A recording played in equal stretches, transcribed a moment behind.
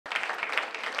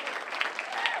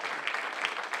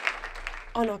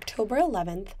On October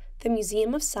 11th, the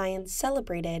Museum of Science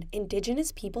celebrated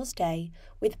Indigenous Peoples Day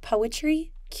with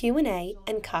poetry, Q&A,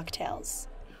 and cocktails.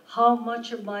 How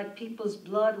much of my people's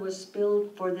blood was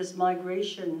spilled for this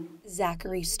migration?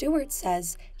 Zachary Stewart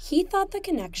says he thought the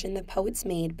connection the poets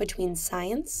made between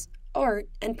science, art,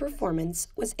 and performance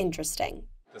was interesting.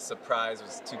 The surprise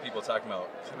was two people talking about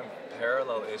kind of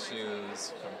parallel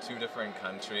issues from two different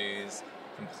countries,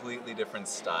 completely different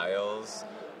styles,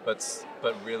 but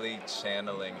really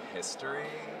channeling history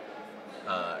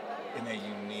in a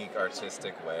unique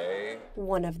artistic way.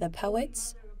 One of the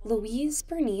poets, Louise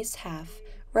Bernice Haff,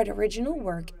 read original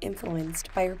work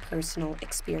influenced by her personal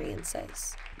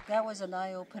experiences. That was an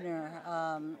eye-opener.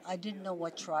 I didn't know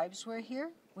what tribes were here,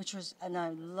 and I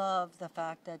love the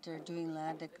fact that they're doing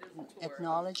land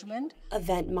acknowledgement.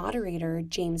 Event moderator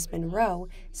James Monroe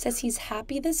says he's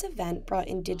happy this event brought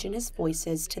Indigenous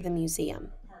voices to the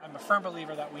museum. I'm a firm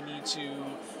believer that we need to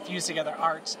fuse together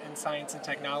art and science and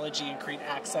technology and create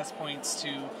access points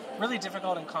to really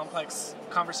difficult and complex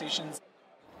conversations.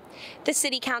 The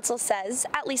City Council says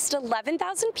at least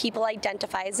 11,000 people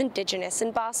identify as Indigenous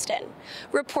in Boston.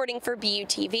 Reporting for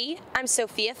BUTV, I'm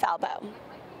Sophia Falbo.